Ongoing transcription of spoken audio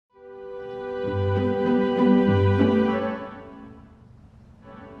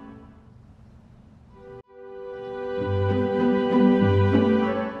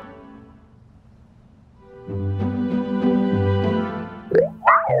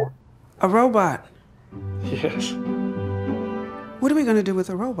A robot? Yes. What are we going to do with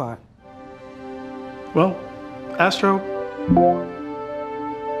a robot? Well, Astro,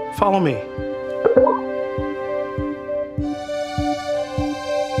 follow me.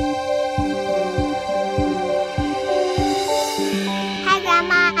 Hi,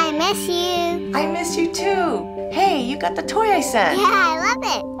 Grandma. I miss you. I miss you too. Hey, you got the toy I sent. Yeah, I love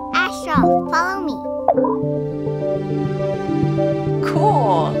it. Astro, follow me.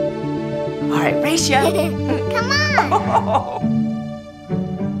 Cool. All right, race ya. Come on.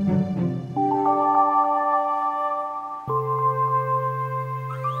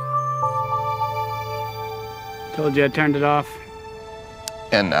 Told you I turned it off.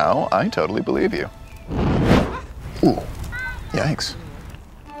 And now I totally believe you. Ooh, yikes.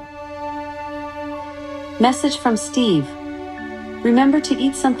 Message from Steve. Remember to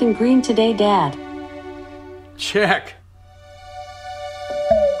eat something green today, Dad. Check.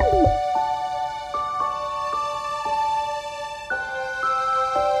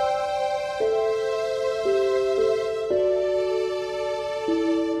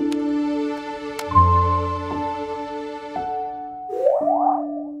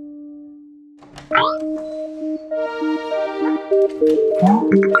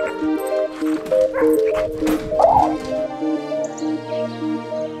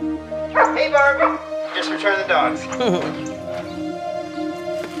 Hey, Barbie. Just return the dogs.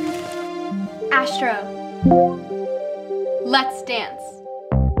 Astro, let's dance.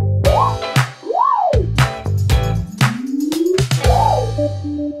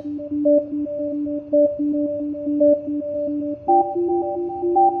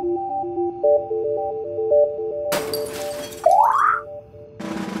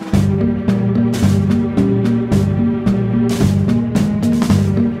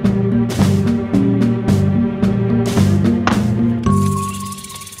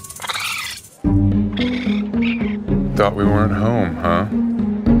 Thought we weren't home, huh?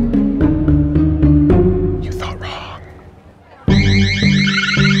 You thought wrong.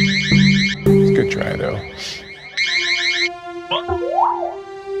 It's a good try, though.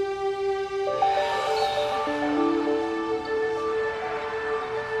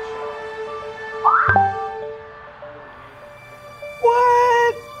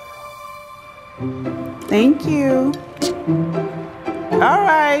 What? Thank you. All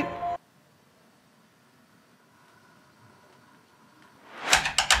right.